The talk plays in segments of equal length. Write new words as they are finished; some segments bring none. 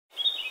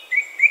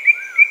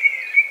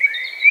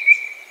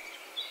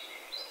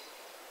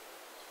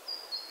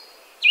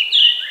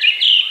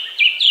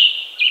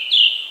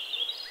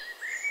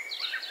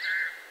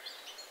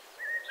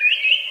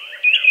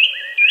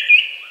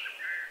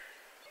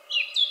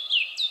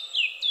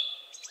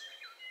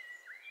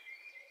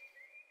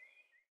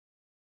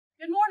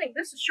morning.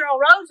 This is Sherl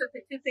Rose at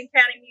the Tipton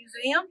County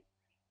Museum,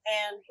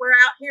 and we're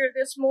out here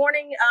this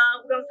morning.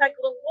 We're going to take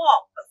a little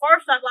walk. But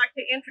first, I'd like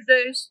to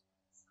introduce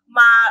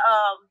my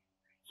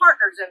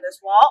partners in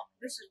this walk.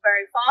 This is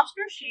Barrie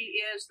Foster. She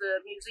is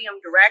the museum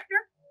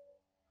director.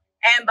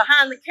 And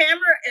behind the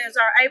camera is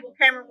our able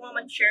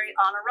camerawoman, Sherri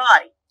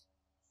Onorati.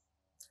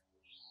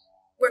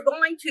 We're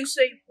going to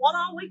see what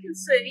all we can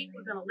see.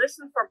 We're going to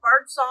listen for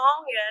bird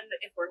song, and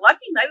if we're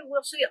lucky, maybe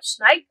we'll see a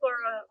snake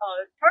or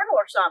a turtle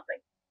or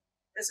something.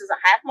 This is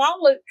a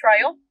half-mile loop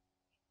trail,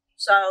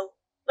 so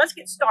let's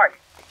get started.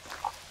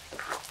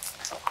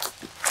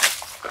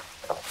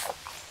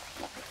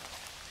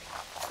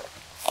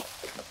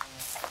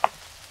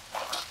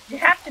 You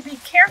have to be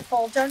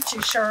careful, don't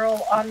you,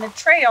 Sherl, on the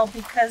trail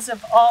because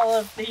of all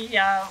of the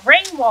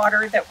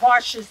rainwater that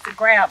washes the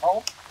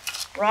gravel.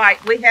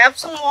 Right, we have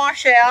some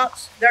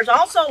washouts. There's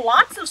also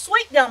lots of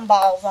sweet gum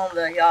balls on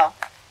the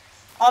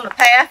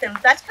path, and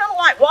that's kind of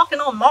like walking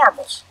on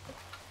marbles.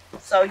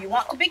 So you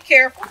want to be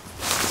careful.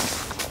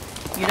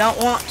 You don't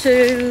want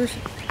to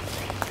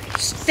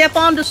step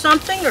onto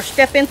something or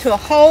step into a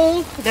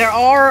hole. There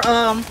are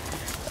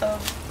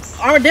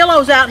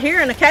armadillos out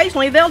here, and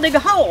occasionally they'll dig a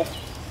hole.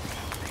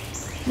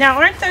 Now,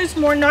 aren't those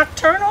more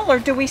nocturnal, or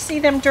do we see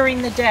them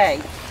during the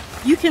day?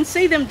 You can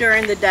see them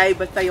during the day,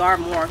 but they are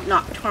more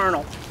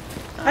nocturnal.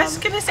 I was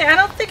going to say, I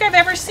don't think I've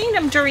ever seen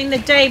them during the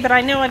day, but I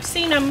know I've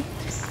seen them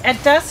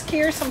at dusk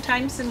here,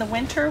 sometimes in the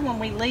winter when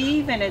we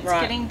leave and it's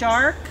getting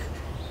dark.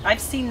 I've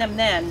seen them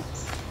then.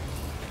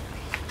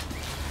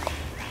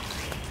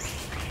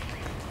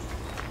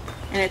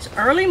 And it's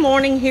early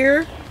morning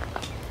here.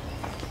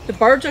 The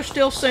birds are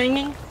still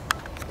singing.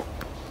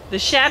 The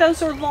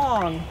shadows are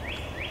long.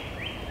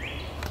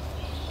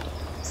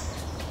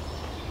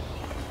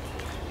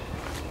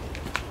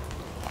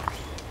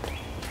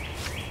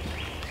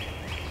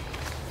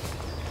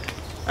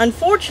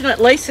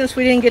 Unfortunately, since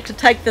we didn't get to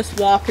take this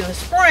walk in the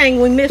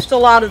spring, we missed a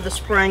lot of the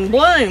spring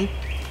bloom.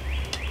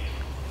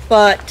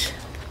 But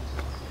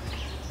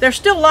there's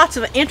still lots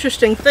of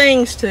interesting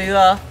things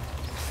to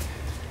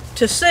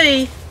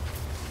see,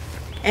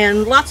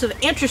 and lots of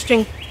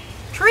interesting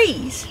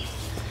trees,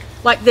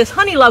 like this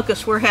honey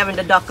locust we're having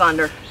to duck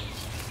under.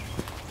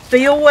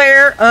 Be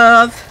aware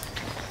of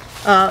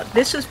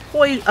this is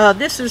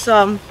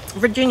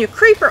Virginia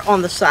creeper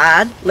on the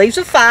side. Leaves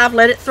of 5,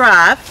 let it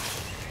thrive.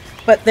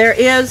 But there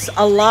is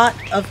a lot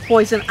of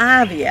poison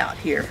ivy out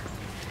here.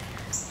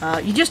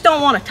 You just don't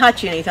want to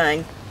touch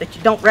anything that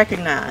you don't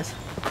recognize.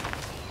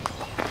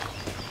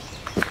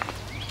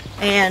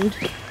 And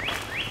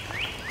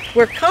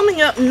we're coming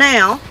up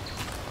now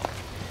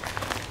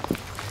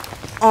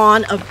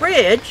on a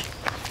bridge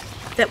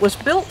that was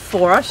built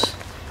for us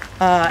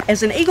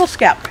as an Eagle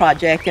Scout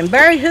project. And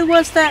Barrie, who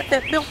was that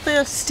built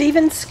this?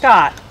 Stephen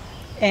Scott.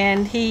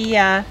 And he's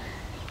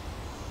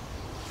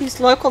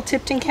local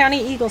Tipton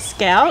County Eagle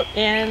Scout,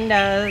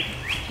 and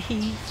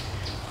he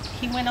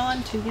went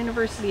on to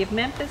University of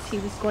Memphis. He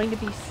was going to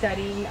be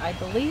studying, I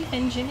believe,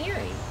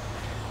 engineering,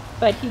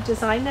 but he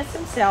designed this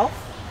himself,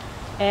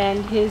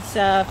 and his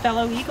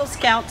fellow Eagle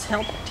Scouts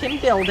helped him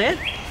build it.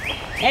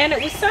 And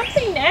it was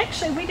something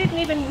actually we didn't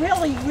even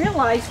really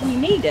realize we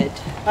needed,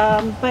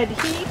 but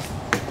he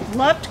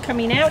loved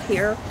coming out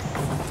here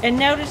and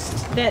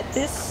noticed that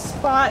this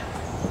spot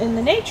in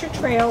the nature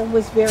trail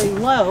was very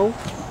low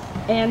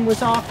and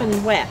was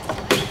often wet,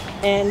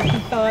 and he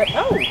thought,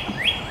 oh,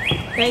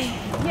 they,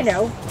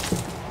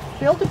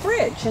 build a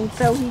bridge, and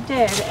so he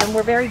did, and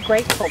we're very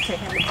grateful to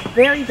him. It's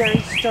very, very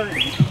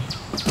sturdy.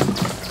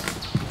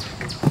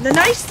 The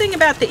nice thing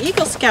about the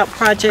Eagle Scout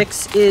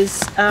projects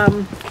is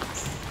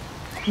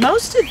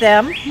most of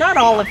them, not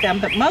all of them,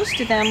 but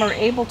most of them are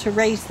able to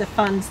raise the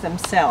funds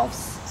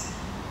themselves,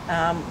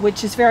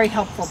 which is very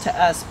helpful to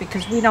us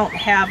because we don't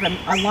have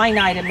a line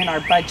item in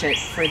our budget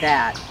for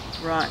that.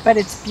 Right. But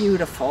it's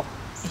beautiful.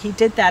 He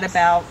did that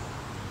about,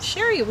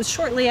 Sherri, it was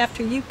shortly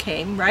after you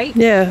came, right?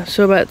 Yeah,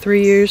 so about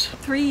 3 years.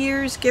 3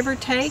 years, give or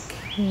take.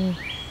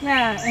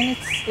 Yeah, and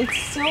it's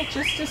still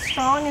just as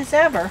strong as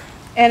ever.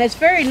 And it's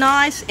very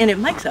nice, and it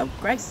makes a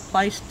great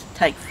place to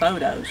take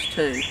photos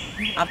too.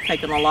 I've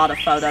taken a lot of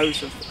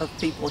photos of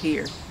people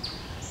here.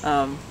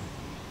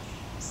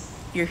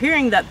 You're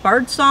hearing that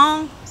bird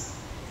song?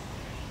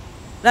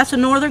 That's a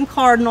northern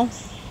cardinal.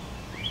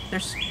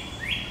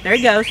 There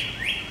he goes.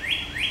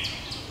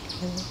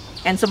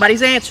 And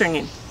somebody's answering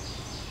him.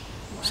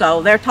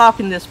 So they're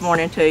talking this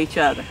morning to each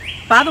other.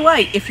 By the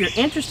way, if you're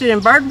interested in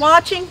bird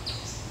watching,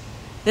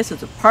 this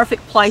is a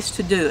perfect place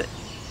to do it.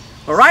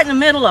 We're right in the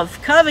middle of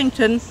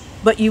Covington,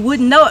 but you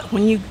wouldn't know it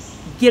when you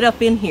get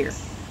up in here.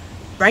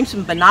 Bring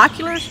some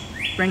binoculars,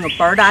 bring a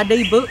bird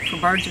ID book for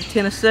Birds of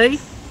Tennessee,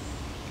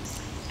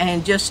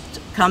 and just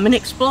come and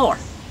explore.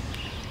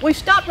 We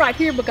stopped right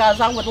here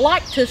because I would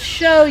like to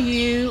show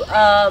you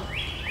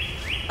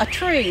a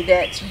tree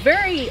that's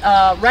very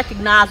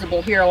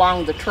recognizable here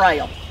along the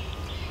trail.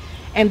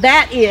 And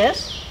that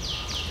is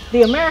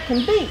the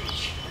American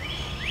beech.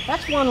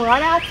 That's one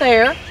right out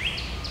there.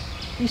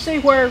 You see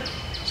where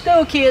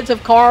school kids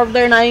have carved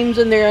their names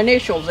and their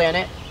initials in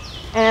it.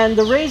 And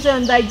the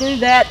reason they do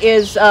that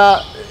is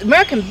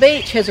American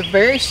beech has a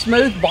very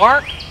smooth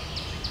bark,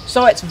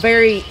 so it's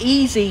very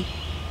easy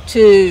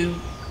to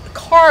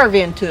carve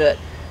into it.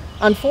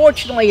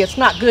 Unfortunately, it's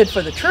not good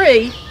for the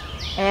tree,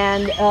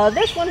 and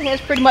this one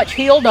has pretty much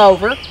healed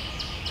over,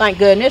 thank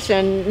goodness,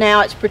 and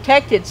now it's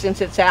protected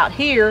since it's out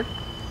here.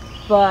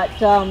 But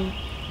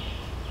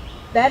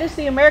that is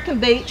the American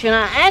beech, and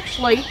I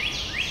actually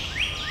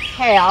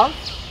have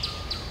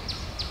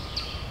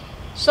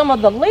some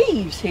of the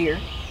leaves here.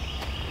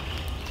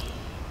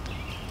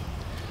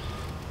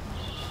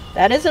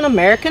 That is an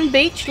American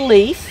beech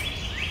leaf.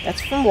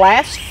 That's from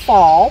last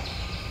fall.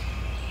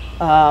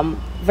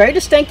 Very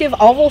distinctive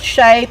oval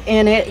shape,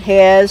 and it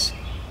has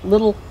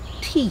little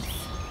teeth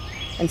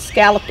and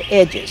scalloped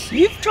edges.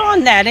 You've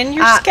drawn that in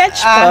your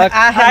sketchbook.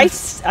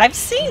 I've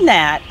seen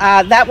that.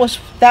 That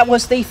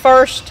was the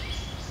first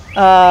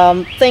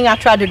thing I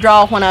tried to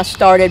draw when I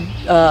started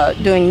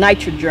doing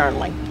nature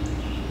journaling,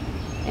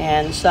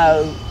 and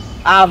so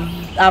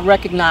I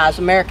recognize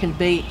American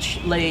beech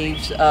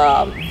leaves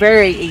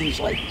very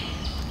easily.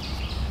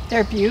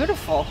 They're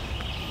beautiful.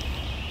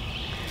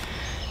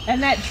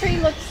 And that tree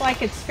looks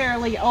like it's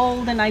fairly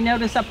old, and I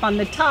notice up on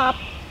the top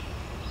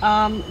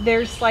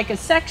there's like a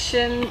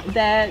section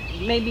that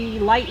maybe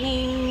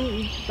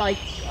lightning, like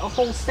a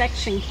whole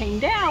section came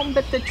down,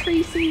 but the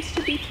tree seems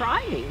to be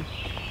thriving.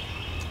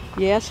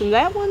 Yes, and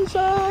that one's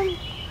I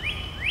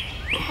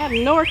have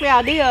no earthly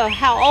idea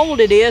how old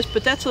it is,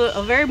 but that's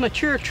a very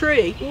mature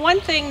tree.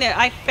 One thing that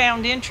I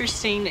found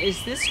interesting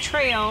is this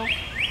trail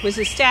was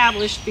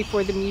established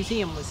before the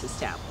museum was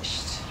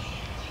established.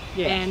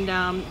 Yes.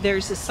 And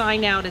there's a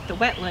sign out at the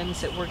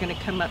wetlands that we're going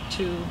to come up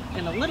to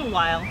in a little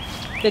while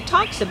that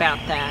talks about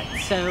that.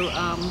 So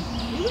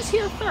it was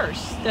here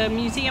first. The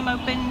museum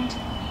opened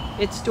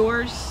its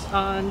doors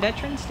on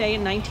Veterans Day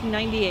in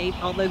 1998,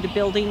 although the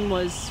building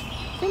was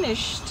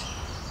finished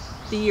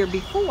the year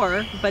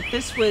before, but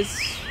this was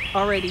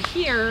already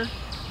here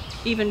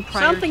even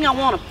prior. Something I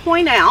want to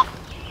point out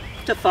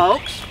to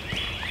folks,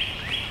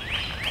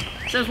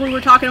 since we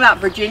were talking about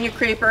Virginia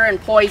creeper and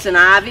poison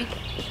ivy,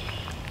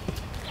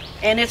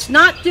 and it's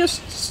not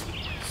just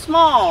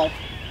small.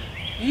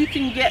 You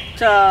can get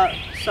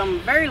some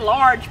very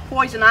large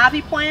poison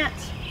ivy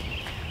plants.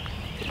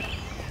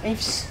 And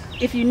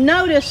if you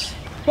notice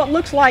what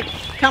looks like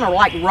kind of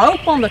like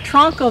rope on the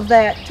trunk of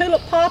that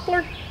tulip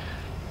poplar,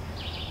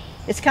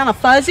 it's kind of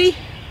fuzzy.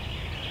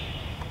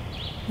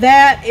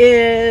 That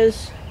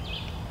is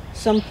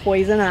some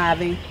poison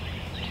ivy.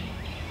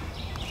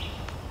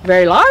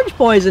 Very large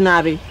poison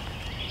ivy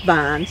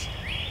vines.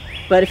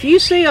 But if you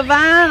see a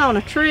vine on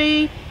a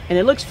tree and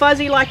it looks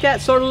fuzzy like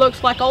that, sort of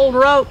looks like old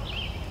rope,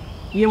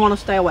 you want to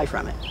stay away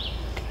from it.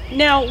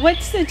 Now,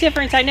 what's the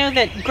difference? I know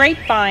that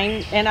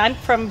grapevine, and I'm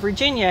from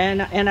Virginia,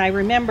 and I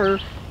remember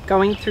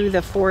going through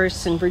the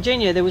forests in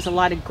Virginia, there was a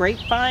lot of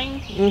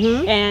grapevine,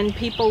 and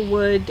people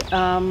would,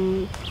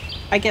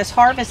 I guess,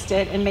 harvest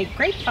it and make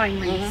grapevine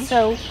wreaths.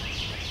 So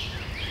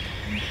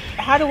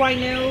how do I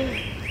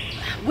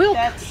know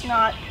that's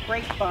not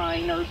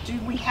grapevine, or do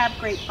we have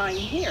grapevine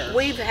here?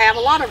 We have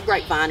a lot of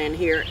grapevine in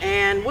here,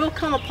 and we'll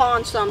come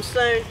upon some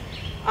soon.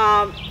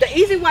 The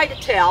easy way to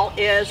tell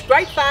is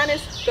grapevine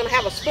is going to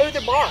have a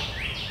smoother bark,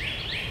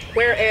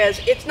 whereas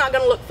it's not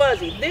going to look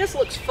fuzzy. This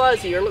looks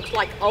fuzzy or looks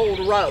like old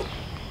rope.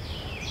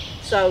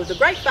 So the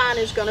grapevine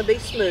is going to be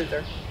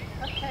smoother.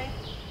 Okay.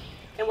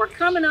 And we're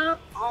coming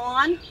up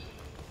on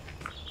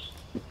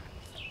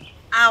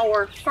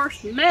our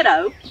first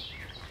meadow,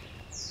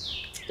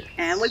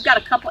 and we've got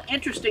a couple of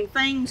interesting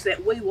things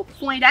that we will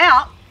point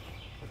out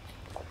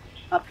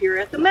up here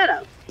at the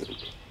meadow.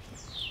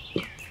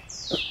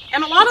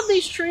 And a lot of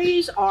these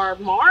trees are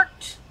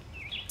marked,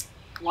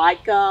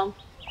 like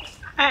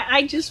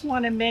I just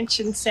want to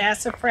mention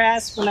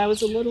sassafras. When I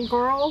was a little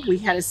girl, we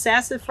had a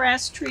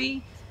sassafras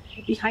tree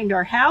behind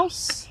our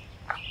house,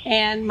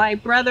 and my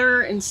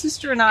brother and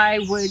sister and I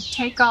would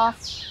take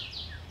off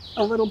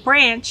a little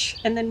branch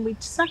and then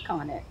we'd suck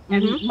on it.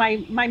 And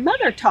my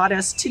mother taught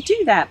us to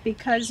do that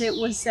because it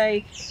was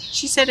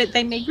she said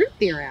they made root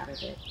beer out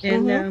of it.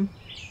 And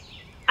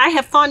I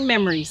have fond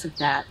memories of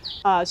that.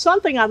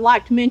 Something I'd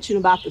like to mention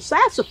about the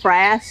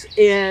sassafras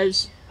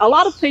is a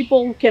lot of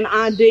people can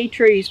ID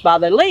trees by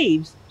their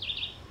leaves.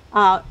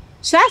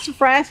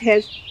 Sassafras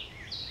has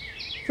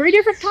 3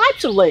 different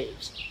types of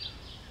leaves.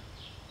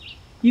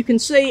 You can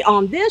see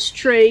on this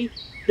tree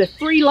the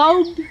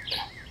 3-lobed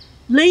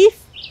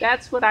leaf.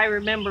 That's what I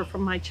remember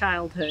from my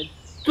childhood.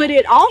 But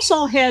it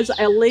also has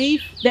a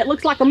leaf that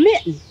looks like a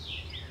mitten.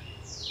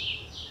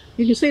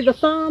 You can see the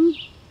thumb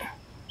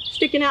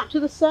sticking out to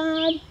the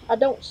side. I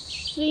don't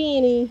see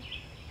any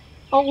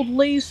old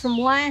leaves from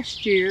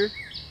last year.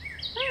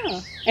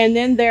 And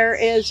then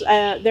there's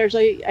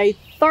a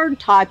 3rd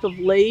type of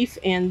leaf,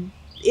 and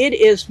it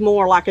is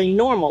more like a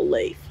normal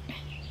leaf.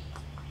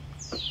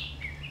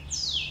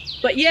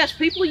 But yes,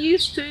 people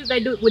used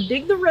to, would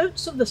dig the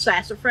roots of the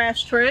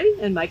sassafras tree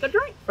and make a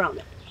drink from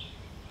it.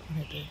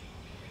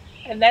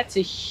 And that's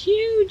a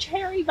huge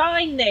hairy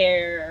vine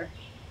there.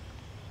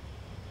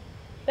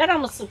 That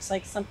almost looks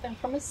like something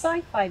from a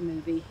sci-fi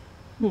movie.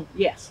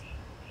 Yes.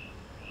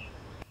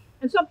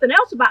 And something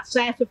else about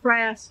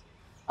sassafras,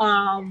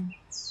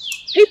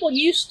 people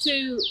used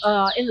to,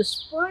 in the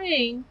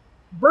spring,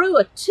 brew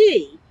a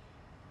tea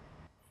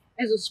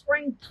as a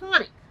spring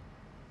tonic.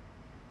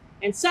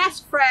 And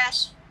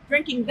sassafras,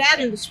 drinking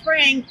that in the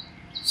spring,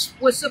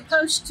 was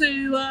supposed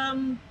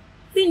to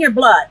thin your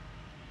blood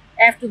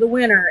after the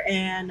winter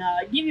and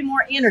give you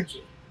more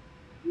energy.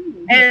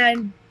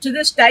 And to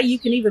this day, you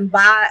can even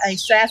buy a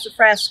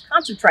sassafras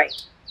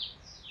concentrate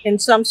in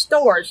some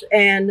stores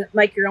and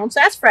make your own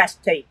sassafras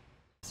tea.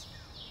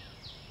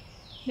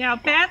 Now,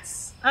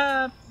 bats,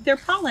 they're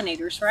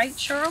pollinators, right,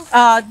 Sherl?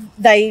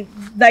 They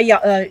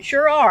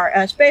sure are,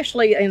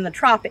 especially in the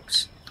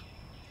tropics.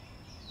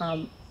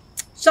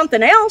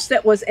 Something else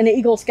that was an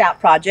Eagle Scout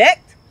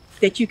project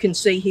that you can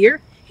see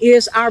here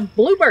is our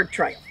Bluebird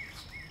Trail.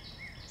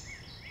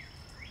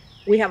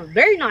 We have a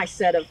very nice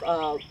set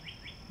of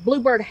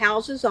bluebird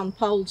houses on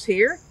poles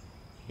here.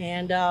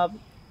 And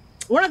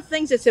one of the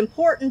things that's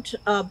important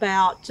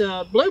about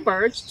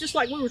bluebirds, just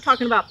like we were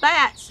talking about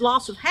bats,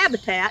 loss of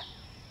habitat,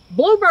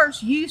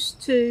 bluebirds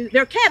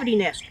they're cavity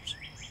nesters.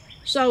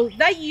 So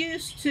they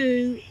used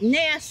to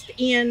nest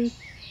in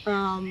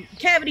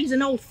cavities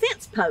in old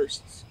fence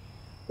posts.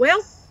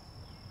 Well,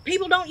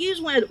 people don't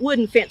use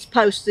wooden fence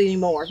posts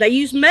anymore. They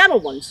use metal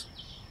ones.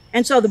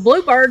 And so the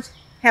bluebirds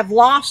have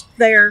lost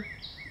their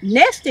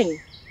nesting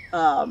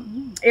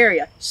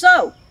area.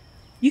 So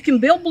you can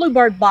build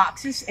bluebird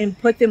boxes and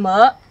put them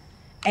up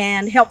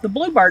and help the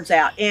bluebirds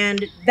out.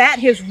 And that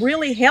has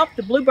really helped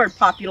the bluebird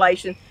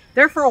population.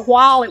 There for a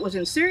while it was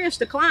in serious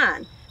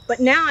decline, but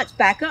now it's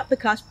back up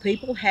because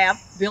people have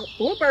built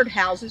bluebird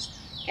houses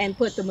and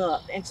put them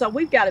up. And so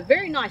we've got a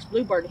very nice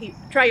bluebird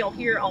trail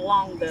here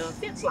along the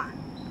fence line.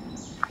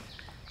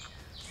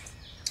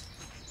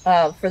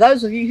 For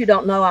those of you who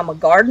don't know, I'm a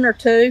gardener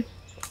too,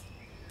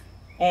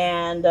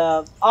 and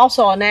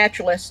also a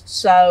naturalist,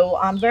 so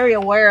I'm very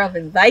aware of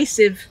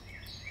invasive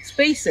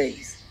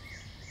species.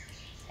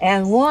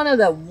 And one of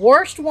the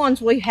worst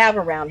ones we have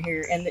around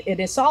here, and it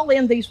is all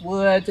in these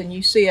woods and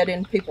you see it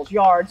in people's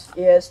yards,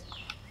 is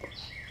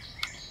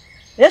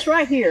this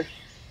right here.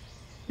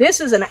 This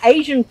is an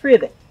Asian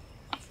privet.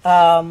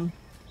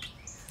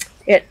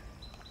 It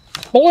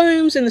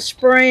blooms in the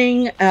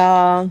spring,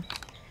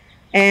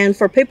 and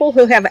for people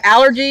who have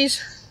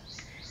allergies,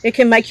 it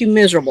can make you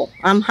miserable.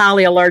 I'm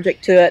highly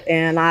allergic to it,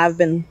 and I've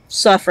been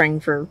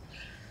suffering for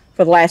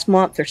the last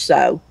month or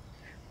so.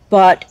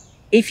 But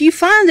if you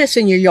find this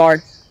in your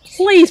yard,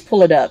 please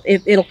pull it up.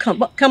 It'll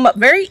come up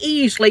very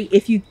easily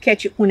if you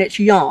catch it when it's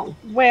young.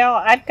 Well,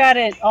 I've got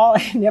it all,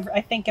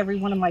 I think every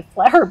one of my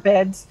flower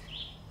beds,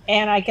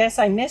 and I guess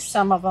I missed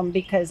some of them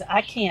because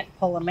I can't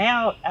pull them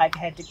out. I've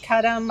had to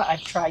cut them.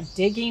 I've tried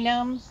digging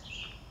them.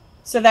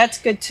 So that's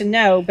good to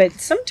know. But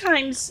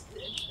sometimes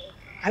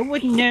I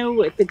wouldn't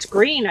know if it's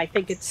green. I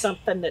think it's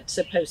something that's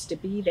supposed to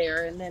be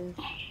there. And then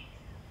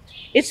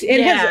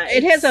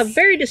it has a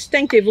very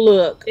distinctive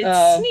look.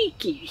 It's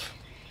sneaky.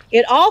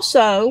 It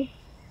also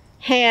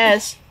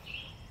has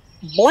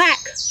black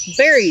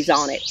berries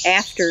on it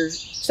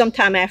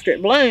sometime after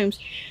it blooms.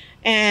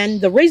 And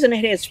the reason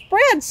it has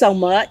spread so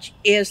much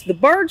is the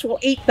birds will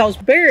eat those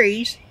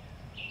berries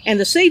and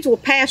the seeds will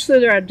pass through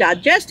their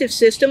digestive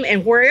system,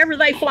 and wherever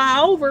they fly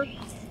over,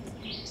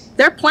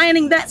 they're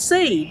planting that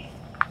seed.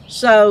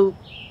 So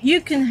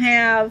you can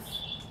have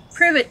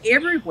privet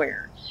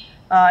everywhere.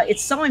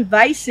 It's so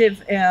invasive,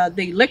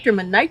 the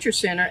Lichterman Nature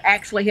Center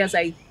actually has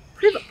a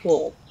privet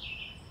pool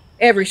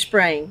every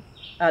spring.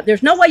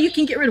 There's no way you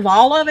can get rid of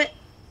all of it,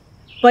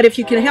 but if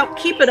you can help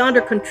keep it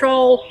under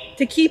control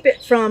to keep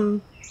it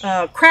from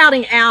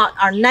crowding out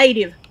our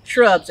native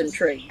shrubs and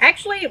trees.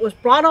 Actually, it was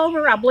brought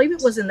over, I believe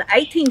it was in the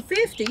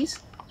 1850s,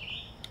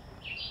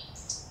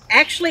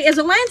 actually as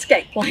a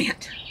landscape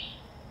plant.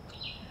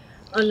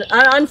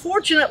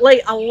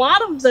 Unfortunately, a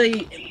lot of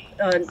the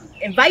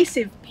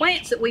invasive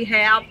plants that we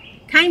have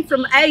came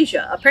from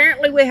Asia.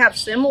 Apparently we have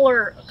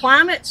similar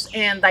climates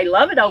and they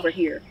love it over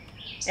here.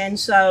 And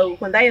so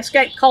when they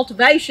escape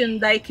cultivation,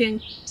 they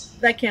can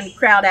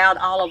crowd out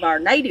all of our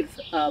native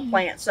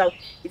plants. So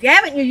if you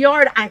have it in your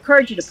yard, I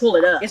encourage you to pull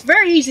it up. It's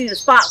very easy to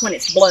spot when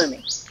it's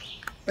blooming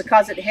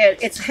because it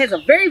has a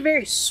very,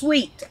 very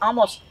sweet,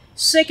 almost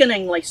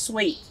sickeningly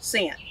sweet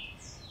scent.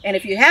 And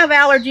if you have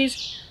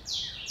allergies,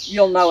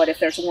 you'll know it if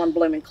there's one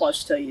blooming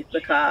close to you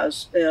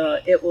because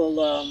it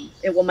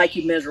will make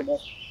you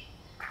miserable.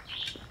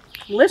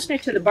 Listening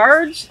to the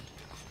birds,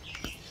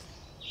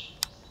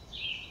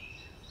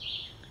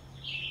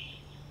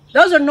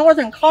 those are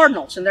northern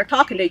cardinals, and they're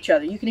talking to each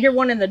other. You can hear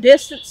one in the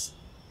distance.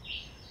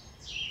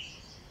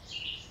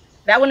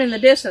 That one in the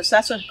distance,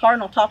 that's a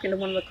cardinal talking to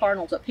one of the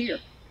cardinals up here.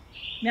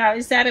 Now,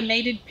 is that a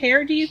mated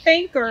pair, do you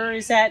think, or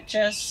is that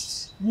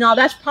just... No,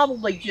 that's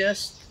probably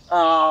just...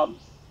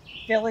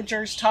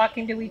 villagers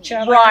talking to each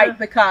other? Right,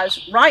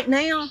 because right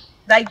now,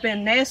 they've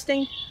been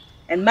nesting,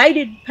 and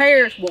mated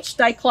pairs will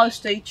stay close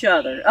to each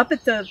other. Up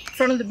at the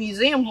front of the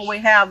museum where we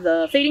have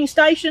the feeding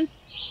station,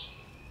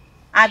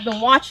 I've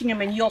been watching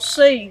them, and you'll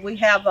see we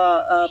have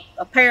a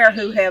pair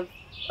who have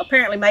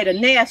apparently made a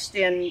nest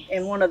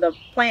in one of the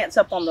plants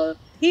up on the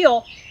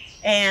hill,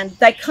 and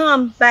they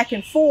come back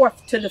and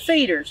forth to the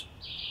feeders,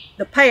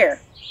 the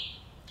pair.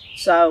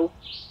 So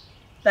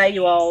they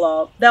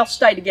will they'll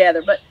stay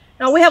together. But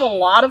now we have a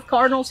lot of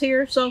cardinals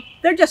here, so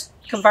they're just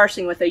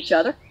conversing with each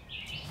other.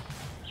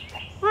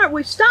 All right,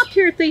 we've stopped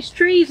here at these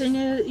trees,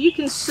 and you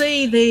can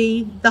see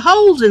the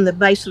holes in the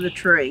base of the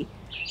tree.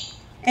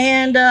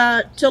 And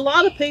to a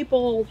lot of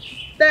people,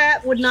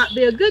 that would not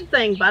be a good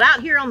thing. But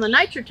out here on the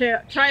nature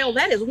trail,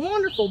 that is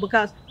wonderful,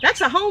 because that's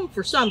a home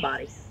for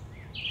somebody.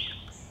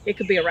 It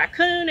could be a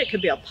raccoon, it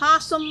could be a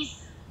possum,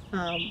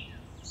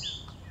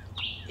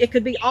 it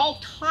could be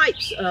all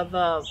types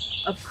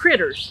of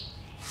critters.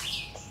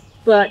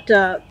 But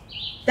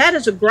that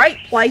is a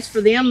great place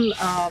for them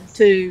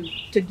to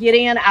get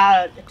in,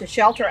 to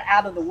shelter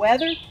out of the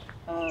weather,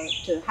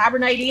 to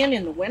hibernate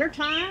in the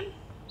wintertime.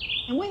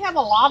 And we have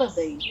a lot of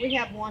these. We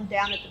have one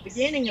down at the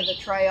beginning of the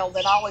trail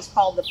that I always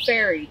call the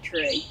fairy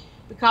tree,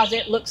 because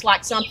it looks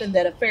like something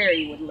that a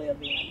fairy would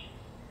live in.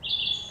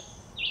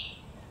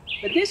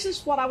 But this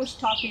is what I was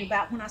talking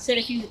about when I said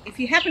if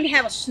you happen to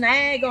have a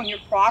snag on your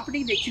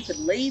property that you could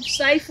leave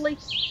safely,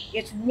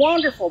 it's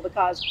wonderful,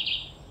 because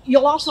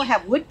you'll also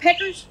have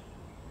woodpeckers.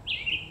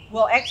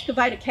 We'll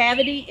excavate a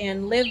cavity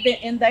and live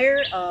in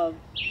there.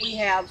 We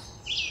have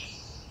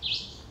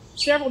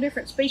several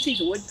different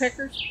species of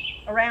woodpeckers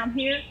around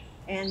here,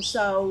 and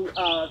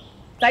so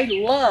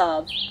they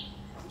love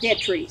dead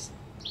trees.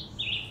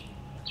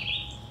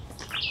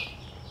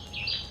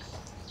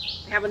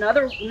 We have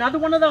another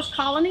one of those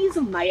colonies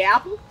of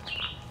mayapple.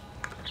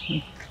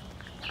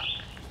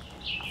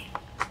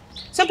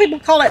 Some people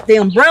call it the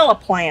umbrella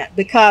plant,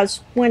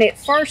 because when it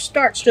first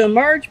starts to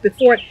emerge,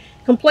 before it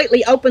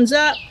completely opens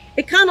up,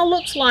 it kind of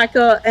looks like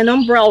an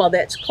umbrella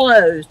that's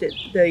closed.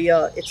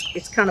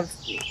 It's kind of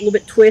a little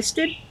bit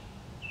twisted.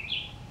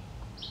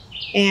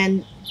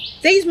 And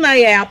these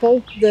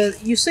mayapple,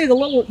 you see the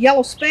little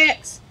yellow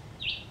specks?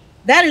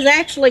 That is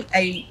actually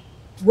a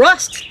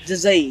rust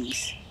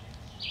disease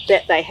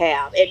that they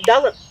have. It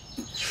doesn't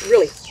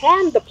really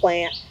harm the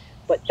plant,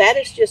 but that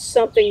is just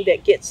something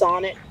that gets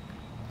on it.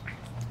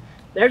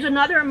 There's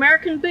another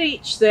American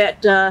beech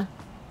that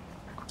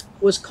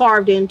was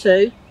carved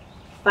into.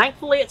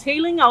 Thankfully, it's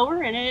healing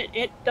over, and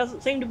it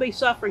doesn't seem to be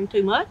suffering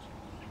too much.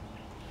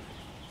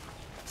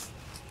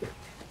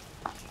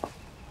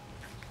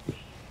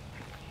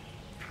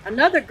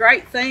 Another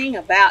great thing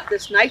about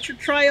this nature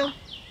trail,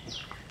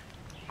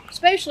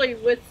 especially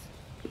with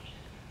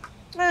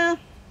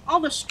all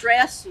the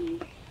stress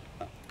and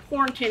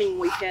quarantining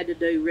we've had to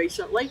do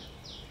recently,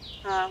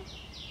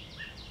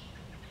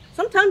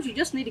 sometimes you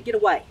just need to get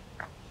away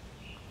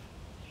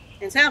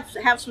and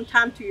have some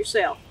time to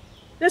yourself.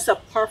 This is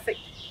a perfect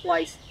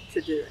place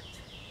to do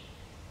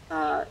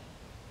it.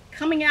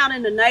 Coming out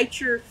into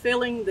nature,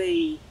 feeling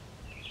the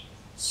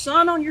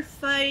sun on your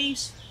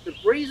face, the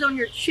breeze on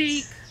your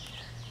cheek,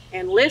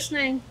 and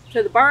listening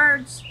to the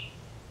birds.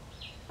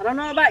 I don't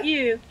know about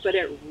you, but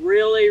it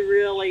really,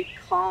 really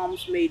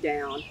calms me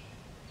down.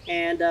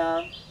 And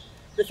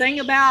the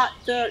thing about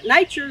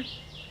nature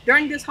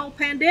during this whole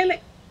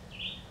pandemic,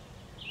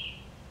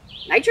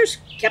 nature's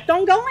kept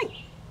on going.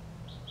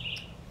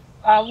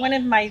 One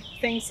of my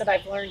things that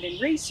I've learned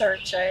in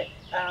research,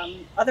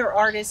 other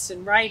artists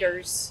and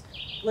writers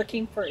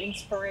looking for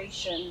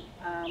inspiration,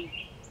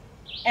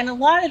 and a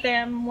lot of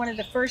them, one of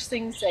the first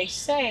things they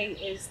say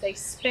is they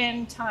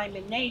spend time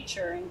in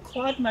nature, and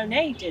Claude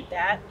Monet did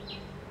that.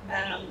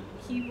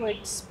 He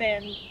would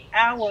spend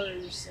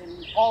hours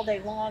and all day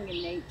long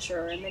in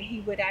nature, and then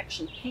he would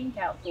actually paint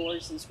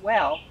outdoors as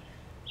well,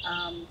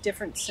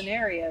 different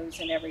scenarios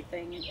and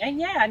everything. And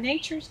yeah,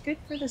 nature's good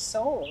for the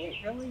soul. It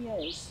really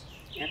is.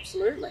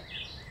 Absolutely.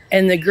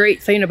 And the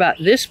great thing about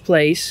this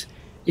place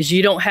is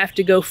you don't have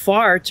to go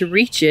far to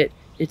reach it.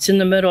 It's in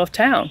the middle of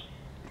town.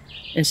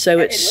 And so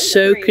it's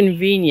so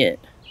convenient.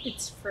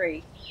 It's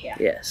free. Yeah.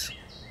 Yes.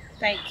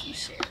 Thank you,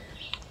 Sherri.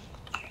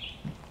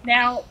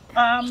 Now,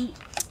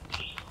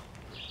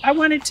 I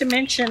wanted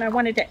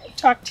to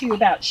talk to you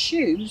about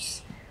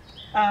shoes.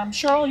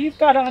 Sherl, you've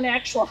got on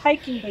actual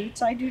hiking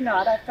boots. I do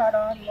not. I've got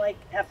on like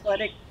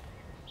athletic,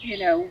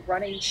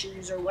 running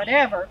shoes or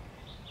whatever.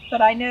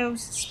 But I know,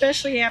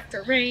 especially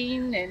after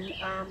rain and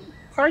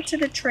parts of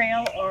the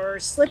trail are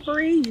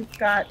slippery. You've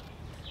got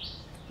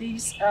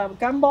these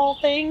gumball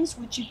things,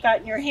 which you've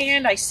got in your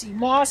hand. I see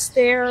moss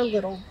there,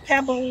 little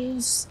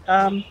pebbles.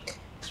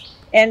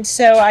 And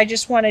so I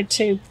just wanted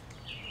to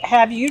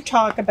have you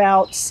talk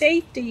about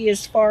safety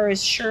as far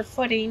as sure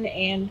footing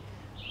and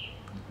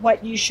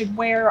what you should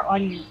wear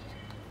on your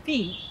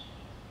feet.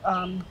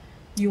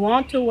 You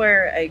want to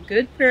wear a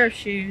good pair of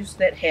shoes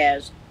that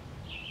has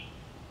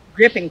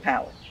gripping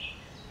power.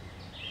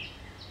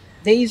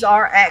 These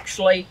are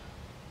actually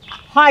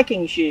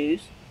hiking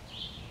shoes,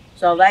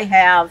 so they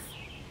have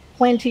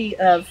plenty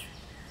of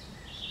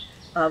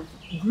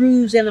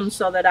grooves in them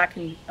so that I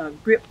can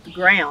grip the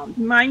ground.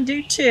 Mine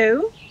do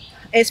too.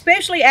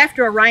 Especially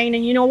after a rain,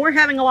 and we're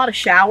having a lot of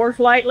showers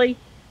lately.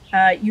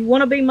 You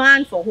want to be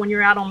mindful when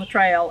you're out on the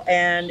trail,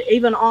 and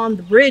even on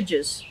the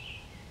bridges,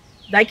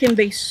 they can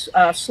be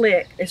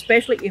slick,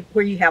 especially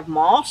where you have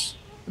moss.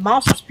 The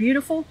moss is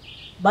beautiful,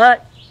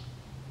 but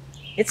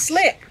it's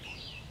slick.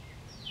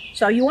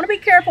 So you want to be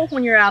careful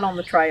when you're out on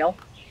the trail.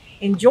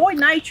 Enjoy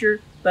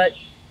nature, but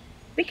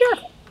be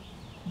careful.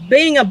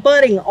 Being a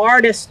budding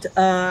artist,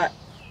 I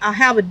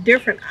have a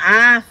different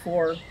eye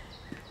for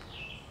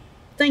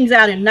things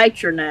out in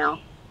nature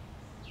now.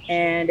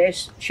 And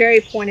as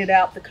Sherri pointed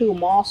out, the cool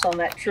moss on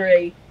that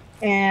tree,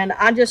 and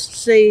I just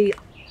see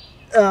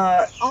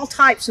all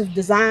types of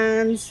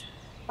designs.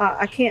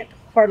 I can't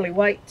hardly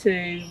wait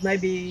to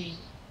maybe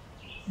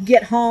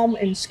get home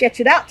and sketch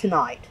it out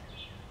tonight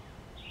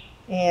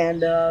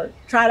and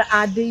try to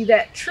ID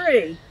that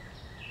tree.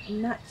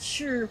 I'm not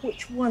sure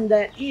which one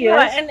that is.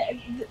 Yeah,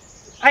 and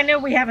I know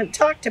we haven't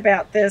talked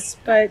about this,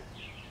 but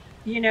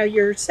you know,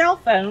 your cell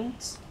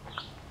phones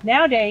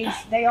nowadays,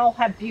 they all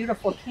have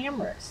beautiful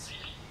cameras.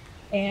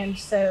 And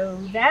so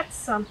that's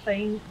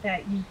something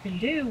that you can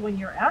do when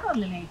you're out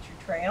on the nature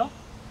trail,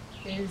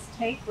 is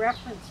take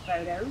reference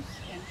photos.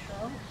 And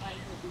Sherl, I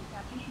will be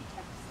happy to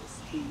text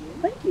this to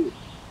you. Thank you.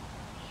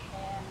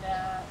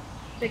 And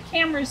the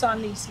cameras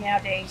on these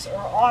nowadays are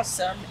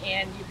awesome,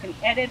 and you can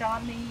edit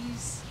on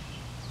these,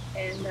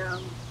 and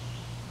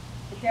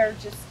they're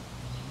just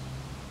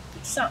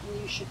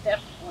something you should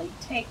definitely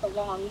take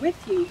along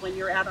with you when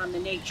you're out on the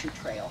nature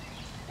trail.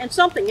 And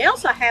something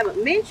else I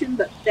haven't mentioned,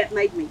 but that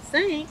made me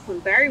think when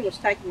Barrie was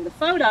taking the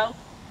photo,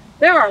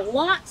 there are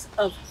lots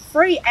of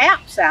free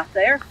apps out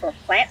there for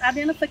plant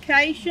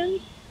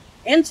identification,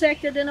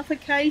 insect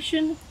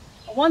identification.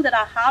 One that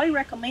I highly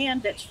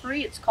recommend that's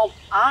free, it's called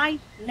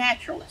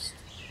Naturalist.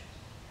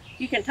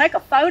 You can take a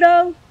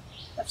photo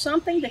of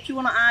something that you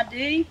want to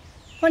ID,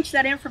 punch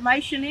that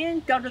information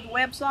in, go to the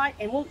website,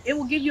 and it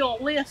will give you a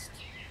list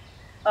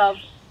of,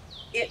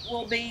 it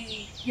will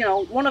be, you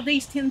know, one of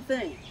these 10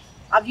 things.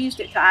 I've used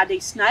it to ID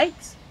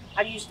snakes,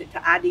 I've used it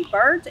to ID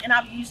birds, and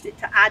I've used it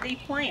to ID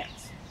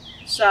plants.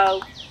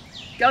 So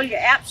go to your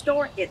app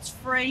store, it's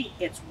free,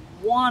 it's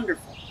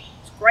wonderful,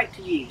 it's great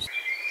to use.